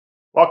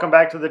Welcome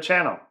back to the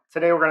channel.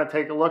 Today we're going to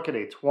take a look at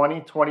a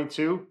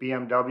 2022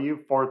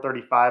 BMW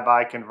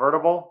 435i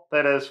convertible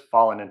that has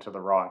fallen into the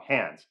wrong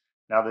hands.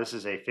 Now this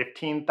is a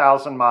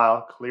 15,000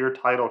 mile clear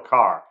title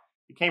car.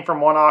 It came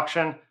from one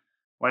auction,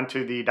 went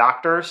to the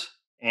doctors,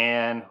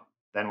 and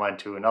then went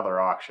to another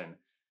auction.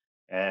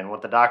 And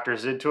what the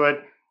doctors did to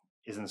it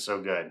isn't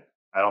so good.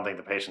 I don't think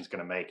the patient's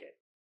going to make it.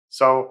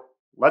 So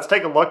let's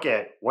take a look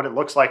at what it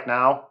looks like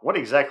now, what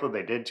exactly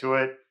they did to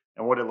it,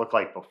 and what it looked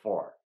like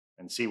before,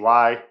 and see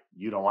why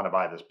you don't want to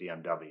buy this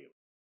BMW.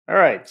 All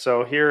right,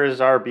 so here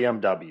is our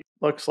BMW.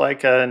 Looks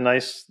like a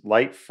nice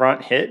light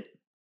front hit.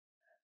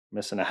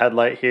 Missing a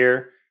headlight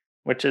here,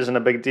 which isn't a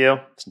big deal.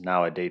 It's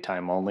now a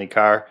daytime only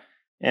car,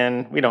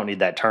 and we don't need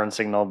that turn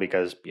signal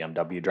because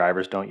BMW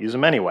drivers don't use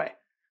them anyway.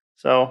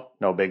 So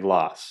no big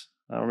loss.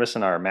 We're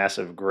missing our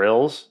massive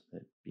grills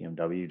that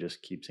BMW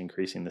just keeps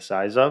increasing the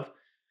size of.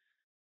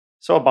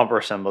 So a bumper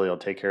assembly will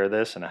take care of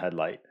this, and a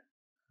headlight.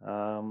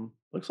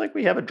 Looks like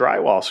we have a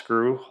drywall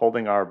screw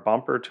holding our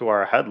bumper to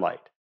our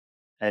headlight.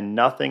 And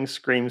nothing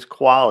screams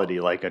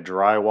quality like a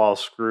drywall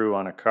screw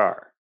on a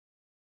car.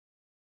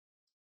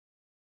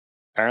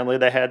 Apparently,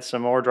 they had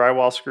some more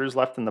drywall screws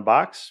left in the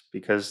box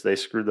because they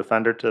screwed the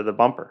fender to the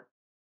bumper,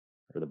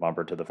 or the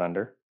bumper to the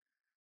fender.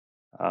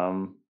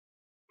 Um,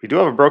 we do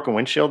have a broken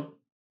windshield.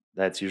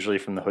 That's usually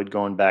from the hood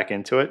going back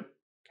into it.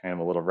 Kind of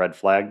a little red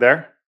flag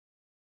there.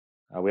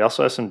 We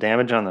also have some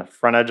damage on the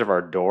front edge of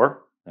our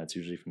door. That's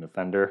usually from the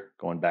fender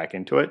going back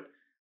into it.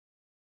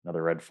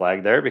 Another red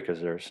flag there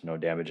because there's no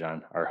damage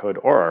on our hood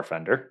or our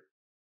fender.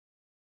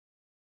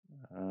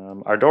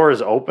 Our door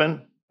is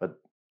open, but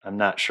I'm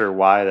not sure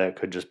why. That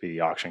could just be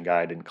the auction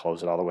guy didn't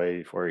close it all the way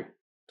before he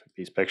took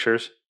these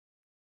pictures.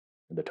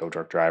 Or the tow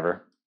truck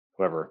driver,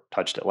 whoever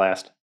touched it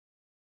last.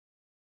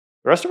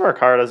 The rest of our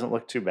car doesn't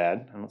look too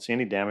bad. I don't see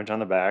any damage on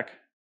the back.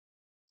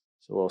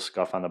 There's a little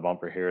scuff on the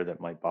bumper here that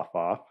might buff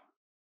off.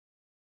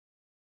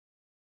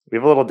 We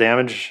have a little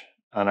damage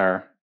on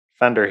our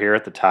fender here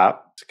at the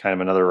top. It's kind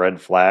of another red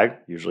flag,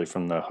 usually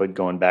from the hood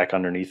going back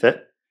underneath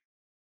it.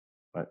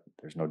 But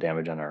there's no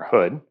damage on our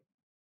hood.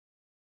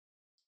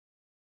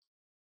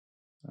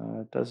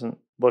 It doesn't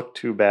look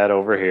too bad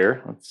over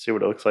here. Let's see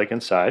what it looks like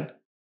inside.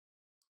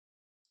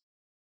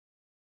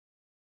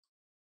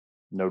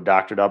 No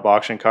doctored up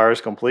auction car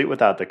is complete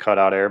without the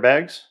cutout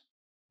airbags.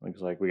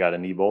 Looks like we got a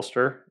knee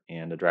bolster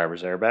and a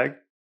driver's airbag.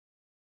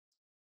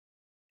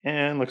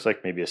 And looks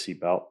like maybe a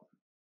seatbelt.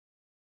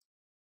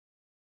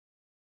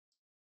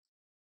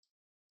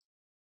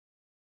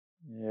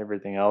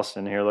 Everything else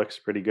in here looks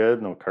pretty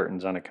good. No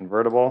curtains on a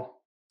convertible.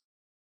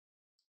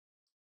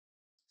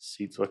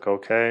 Seats look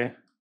okay.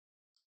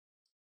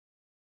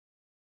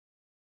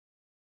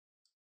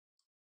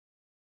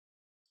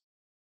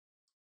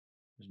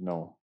 There's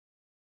no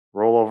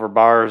rollover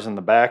bars in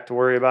the back to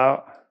worry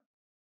about.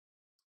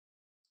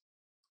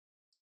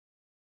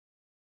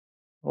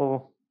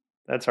 Well,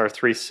 that's our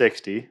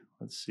 360.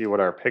 Let's see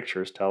what our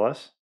pictures tell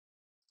us.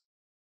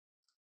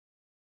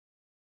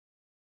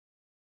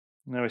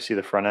 Now we see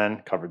the front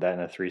end, covered that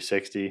in a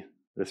 360.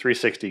 The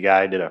 360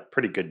 guy did a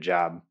pretty good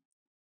job.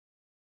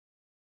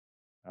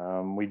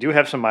 We do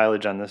have some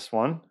mileage on this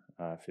one,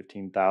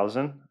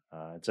 15,000.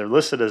 It's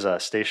listed as a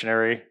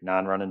stationary,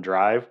 non-run and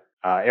drive.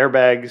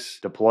 Airbags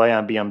deploy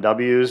on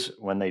BMWs.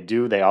 When they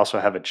do, they also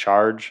have a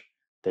charge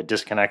that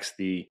disconnects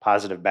the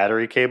positive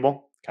battery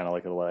cable, kind of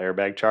like a little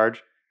airbag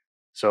charge.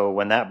 So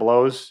when that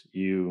blows,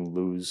 you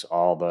lose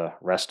all the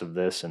rest of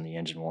this and the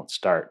engine won't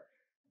start.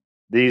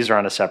 These are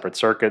on a separate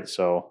circuit,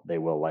 so they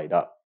will light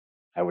up.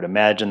 I would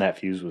imagine that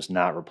fuse was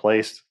not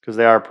replaced because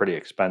they are pretty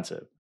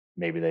expensive.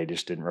 Maybe they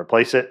just didn't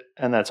replace it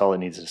and that's all it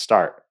needs to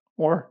start.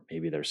 Or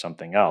maybe there's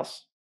something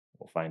else.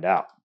 We'll find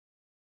out.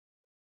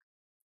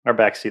 Our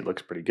back seat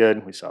looks pretty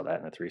good. We saw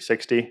that in a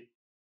 360.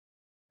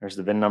 There's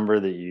the VIN number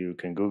that you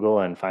can Google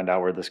and find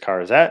out where this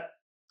car is at.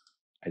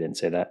 I didn't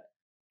say that.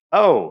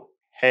 Oh,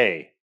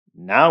 hey,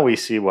 now we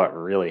see what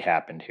really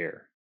happened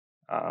here.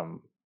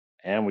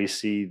 And we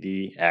see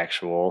the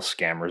actual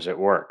scammers at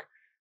work.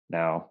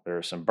 Now, there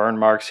are some burn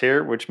marks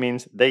here, which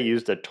means they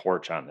used a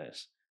torch on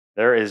this.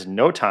 There is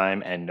no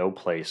time and no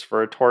place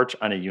for a torch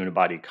on a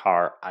unibody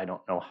car. I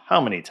don't know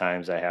how many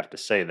times I have to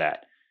say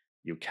that.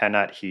 You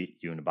cannot heat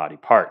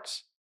unibody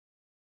parts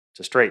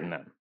to straighten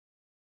them.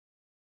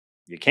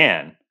 You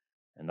can,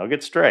 and they'll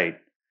get straight,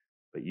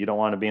 but you don't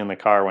want to be in the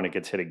car when it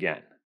gets hit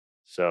again.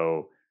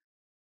 So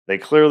they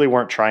clearly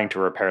weren't trying to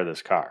repair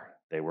this car.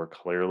 They were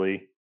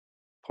clearly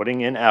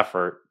putting in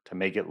effort to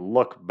make it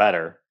look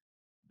better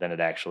than it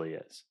actually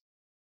is.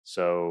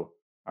 So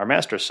our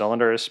master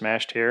cylinder is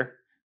smashed here.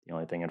 The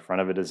only thing in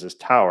front of it is this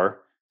tower.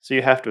 So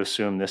you have to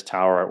assume this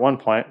tower at one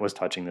point was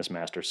touching this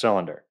master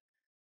cylinder.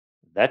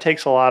 That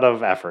takes a lot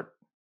of effort.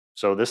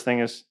 So this thing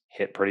is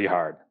hit pretty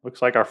hard.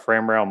 Looks like our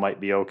frame rail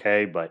might be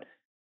okay, but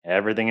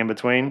everything in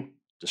between,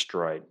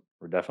 destroyed.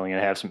 We're definitely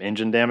going to have some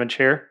engine damage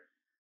here.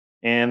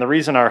 And the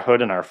reason our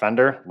hood and our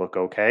fender look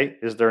okay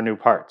is they're new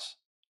parts.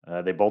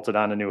 They bolted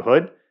on a new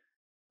hood,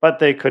 but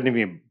they couldn't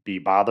even be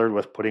bothered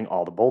with putting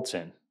all the bolts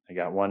in. I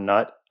got one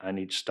nut on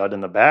each stud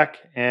in the back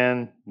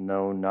and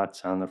no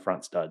nuts on the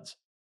front studs.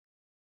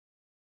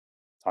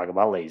 Talk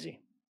about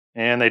lazy.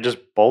 And they just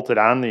bolted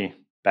on the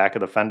back of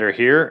the fender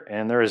here,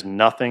 and there is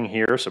nothing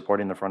here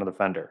supporting the front of the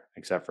fender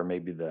except for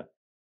maybe the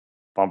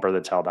bumper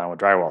that's held on with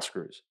drywall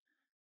screws.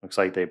 Looks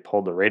like they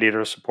pulled the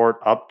radiator support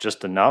up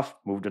just enough,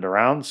 moved it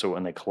around so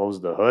when they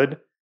close the hood,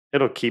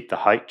 it'll keep the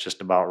height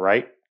just about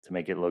right to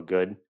make it look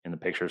good in the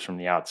pictures from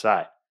the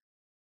outside.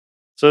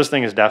 So this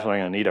thing is definitely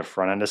going to need a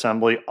front end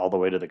assembly all the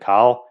way to the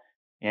cowl,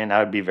 and I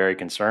would be very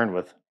concerned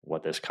with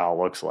what this cowl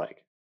looks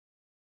like.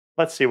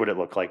 Let's see what it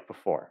looked like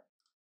before.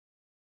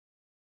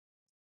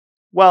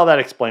 Well, that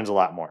explains a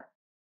lot more.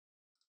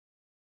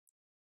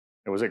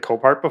 It was at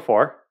Copart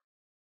before,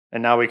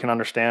 and now we can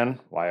understand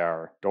why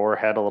our door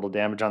had a little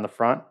damage on the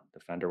front.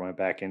 The fender went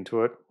back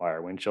into it, why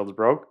our windshield's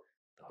broke,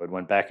 the hood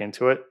went back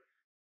into it,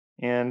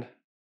 and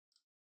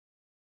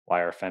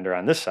why our fender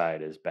on this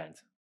side is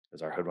bent,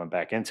 because our hood went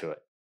back into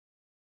it.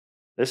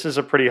 This is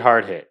a pretty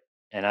hard hit,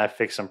 and I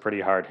fixed some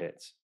pretty hard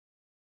hits.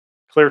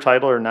 Clear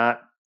title or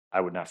not, I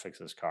would not fix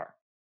this car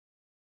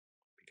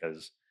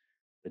because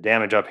the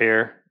damage up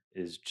here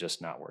is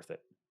just not worth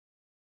it.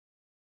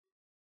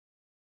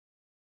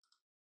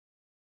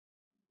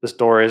 This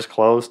door is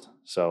closed,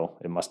 so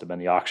it must have been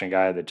the auction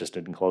guy that just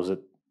didn't close it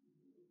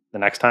the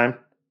next time.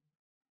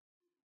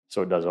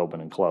 So it does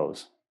open and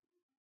close.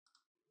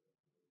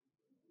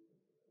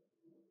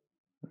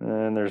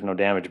 And there's no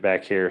damage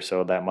back here,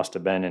 so that must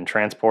have been in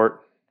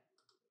transport.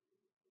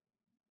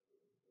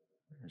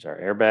 There's our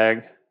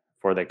airbag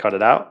before they cut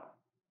it out.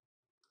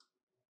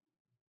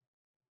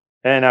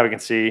 And now we can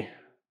see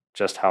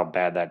just how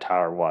bad that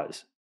tower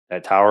was.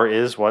 That tower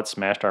is what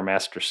smashed our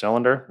master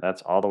cylinder.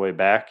 That's all the way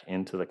back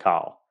into the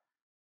cowl.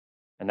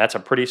 And that's a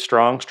pretty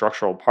strong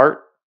structural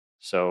part.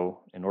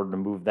 So in order to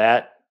move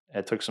that,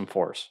 it took some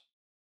force.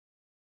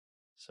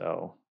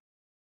 So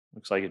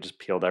looks like it just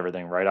peeled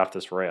everything right off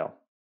this rail.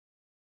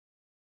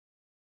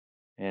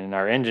 And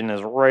our engine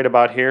is right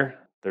about here.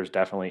 There's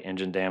definitely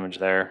engine damage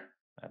there.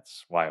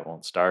 That's why it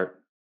won't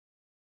start.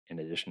 In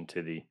addition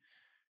to the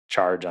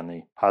charge on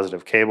the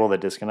positive cable that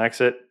disconnects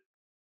it.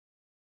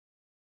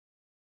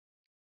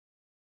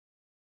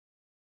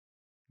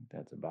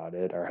 That's about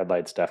it. Our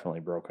headlight's definitely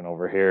broken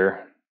over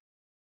here.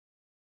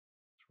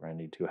 So we're gonna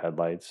need two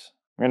headlights.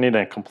 We're gonna need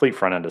a complete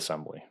front end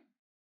assembly.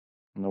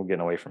 No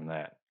getting away from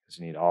that because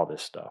you need all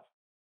this stuff.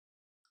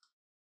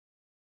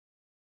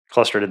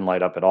 Cluster didn't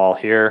light up at all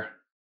here.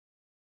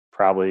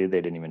 Probably they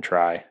didn't even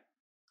try,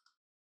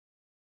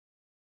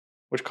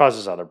 which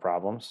causes other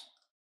problems.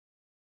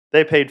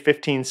 They paid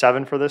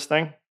 $15,700 for this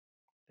thing.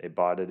 They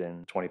bought it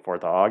in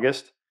 24th of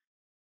August.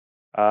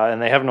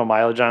 And they have no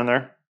mileage on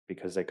there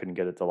because they couldn't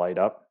get it to light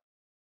up.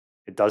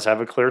 It does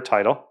have a clear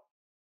title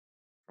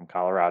from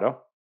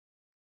Colorado.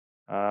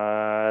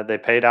 They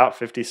paid out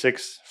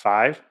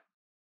 $56,500.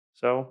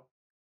 So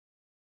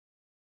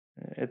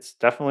it's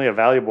definitely a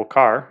valuable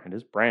car. It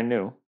is brand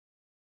new.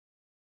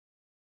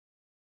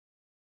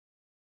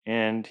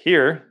 And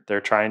here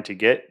they're trying to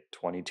get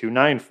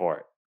 $22,900 for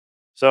it.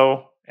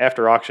 So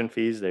after auction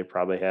fees, they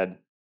probably had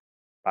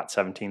about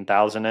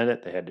 $17,000 in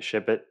it. They had to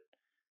ship it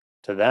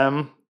to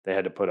them. They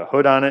had to put a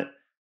hood on it,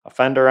 a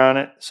fender on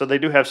it. So they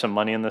do have some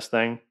money in this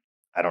thing.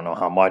 I don't know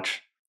how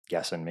much.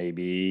 Guessing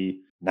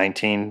maybe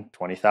 19,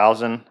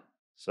 20,000.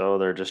 So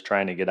they're just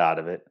trying to get out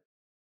of it.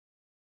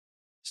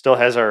 Still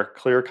has our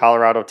clear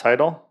Colorado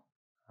title.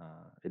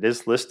 It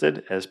is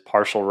listed as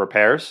partial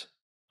repairs.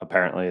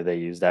 Apparently they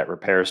use that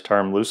repairs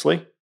term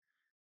loosely.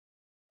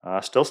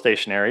 Still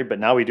stationary, but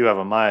now we do have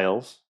a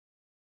miles,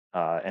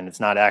 and it's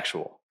not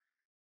actual.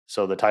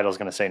 So the title is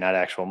going to say not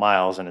actual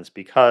miles, and it's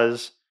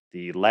because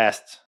the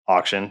last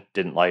auction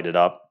didn't light it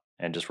up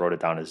and just wrote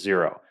it down as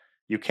 0.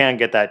 You can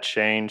get that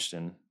changed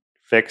and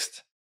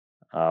fixed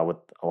with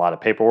a lot of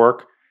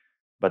paperwork,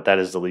 but that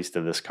is the least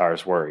of this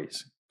car's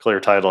worries. Clear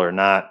title or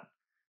not,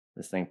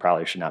 this thing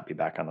probably should not be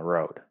back on the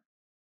road.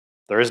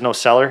 There is no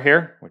seller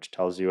here, which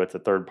tells you it's a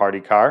third-party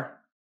car.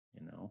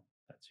 You know,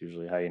 that's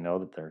usually how you know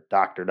that they're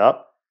doctored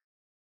up.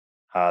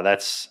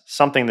 That's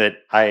something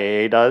that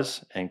IAA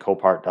does and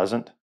Copart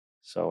doesn't.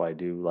 So I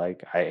do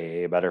like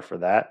IAA better for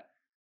that.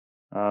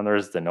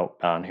 There's the note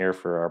down here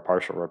for our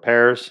partial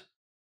repairs.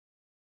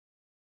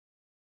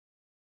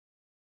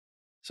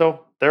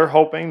 So they're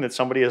hoping that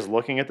somebody is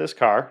looking at this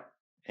car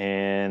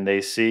and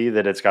they see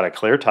that it's got a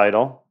clear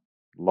title,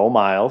 low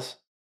miles,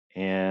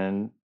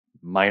 and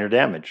minor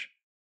damage.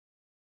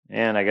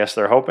 And I guess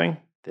they're hoping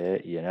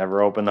that you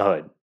never open the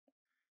hood.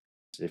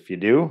 If you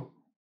do,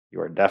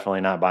 you are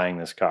definitely not buying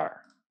this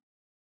car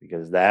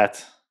because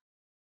that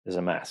is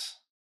a mess.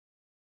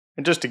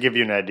 And just to give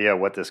you an idea of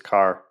what this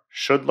car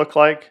should look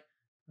like,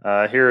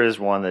 here is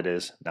one that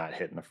is not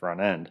hitting the front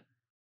end.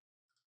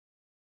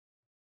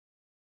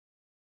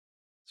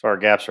 So our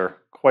gaps are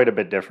quite a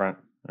bit different.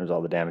 There's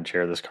all the damage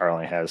here. This car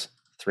only has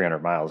 300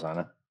 miles on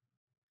it.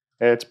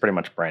 It's pretty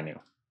much brand new.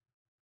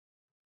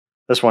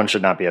 This one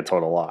should not be a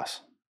total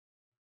loss.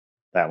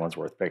 That one's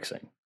worth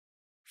fixing.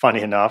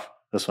 Funny enough,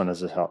 this one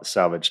is a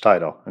salvage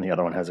title, and the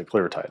other one has a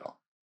clear title.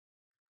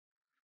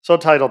 So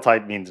title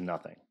type means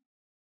nothing.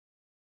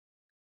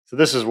 So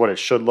this is what it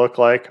should look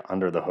like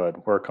under the hood.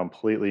 We're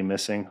completely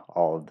missing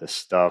all of this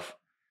stuff.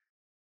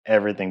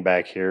 Everything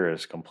back here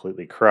is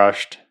completely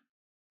crushed.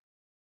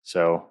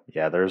 So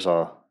yeah, there's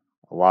a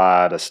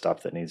lot of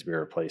stuff that needs to be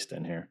replaced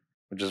in here,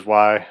 which is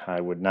why I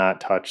would not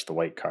touch the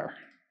white car.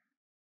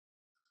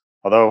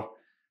 Although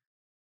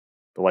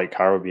the white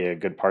car would be a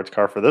good parts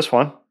car for this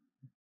one.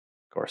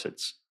 Of course,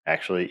 it's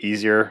actually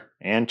easier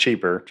and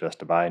cheaper just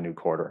to buy a new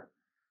quarter.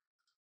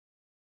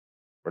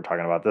 We're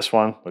talking about this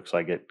one. Looks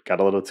like it got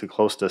a little too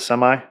close to a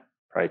semi.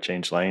 Probably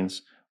changed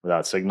lanes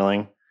without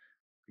signaling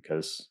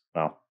because,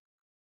 well,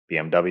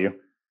 BMW.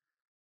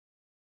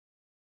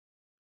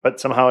 But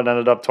somehow it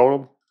ended up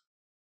totaled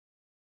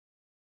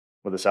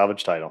with a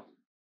salvage title.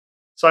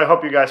 So I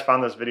hope you guys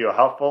found this video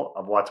helpful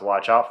of what to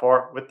watch out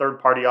for with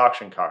third-party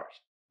auction cars.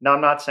 Now,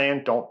 I'm not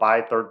saying don't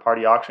buy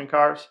third-party auction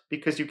cars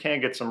because you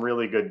can get some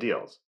really good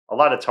deals. A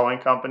lot of towing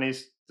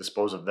companies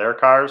dispose of their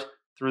cars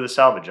through the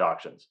salvage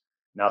auctions.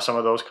 Now, some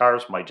of those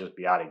cars might just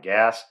be out of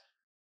gas.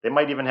 They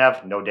might even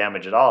have no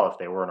damage at all if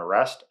they were in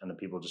arrest and the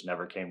people just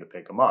never came to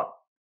pick them up.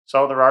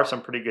 So there are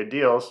some pretty good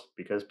deals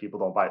because people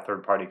don't buy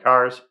third-party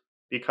cars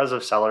because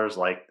of sellers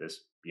like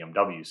this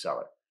BMW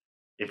seller.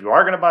 If you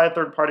are going to buy a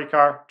third party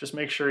car, just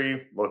make sure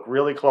you look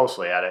really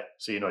closely at it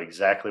so you know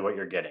exactly what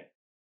you're getting.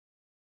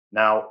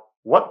 Now,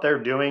 what they're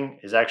doing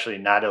is actually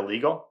not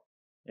illegal,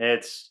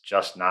 it's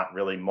just not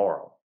really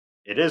moral.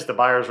 It is the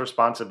buyer's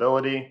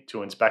responsibility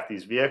to inspect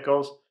these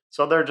vehicles,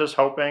 so they're just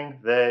hoping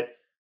that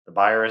the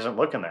buyer isn't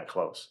looking that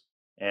close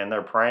and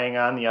they're preying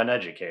on the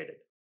uneducated.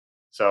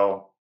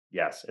 So,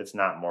 yes, it's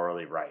not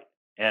morally right.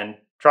 And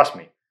trust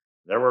me,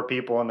 there were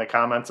people in the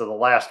comments of the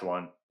last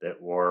one that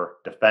were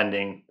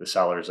defending the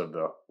sellers of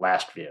the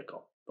last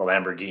vehicle, the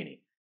Lamborghini.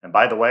 And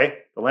by the way,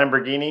 the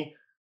Lamborghini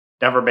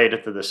never made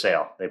it to the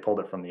sale. They pulled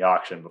it from the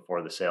auction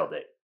before the sale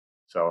date.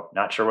 So,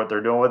 not sure what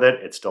they're doing with it.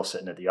 It's still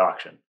sitting at the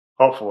auction.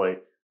 Hopefully,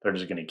 they're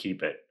just going to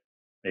keep it.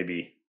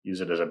 Maybe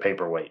use it as a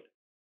paperweight.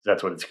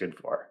 That's what it's good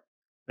for.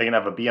 They can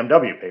have a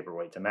BMW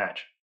paperweight to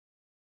match.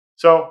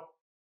 So,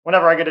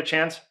 whenever I get a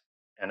chance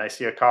and I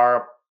see a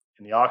car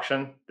in the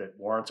auction that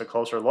warrants a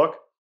closer look,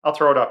 I'll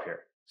throw it up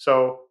here.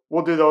 So,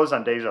 we'll do those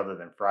on days other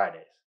than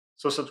Fridays.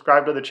 So,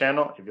 subscribe to the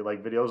channel if you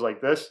like videos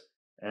like this,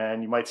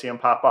 and you might see them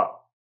pop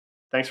up.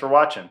 Thanks for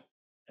watching,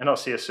 and I'll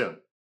see you soon.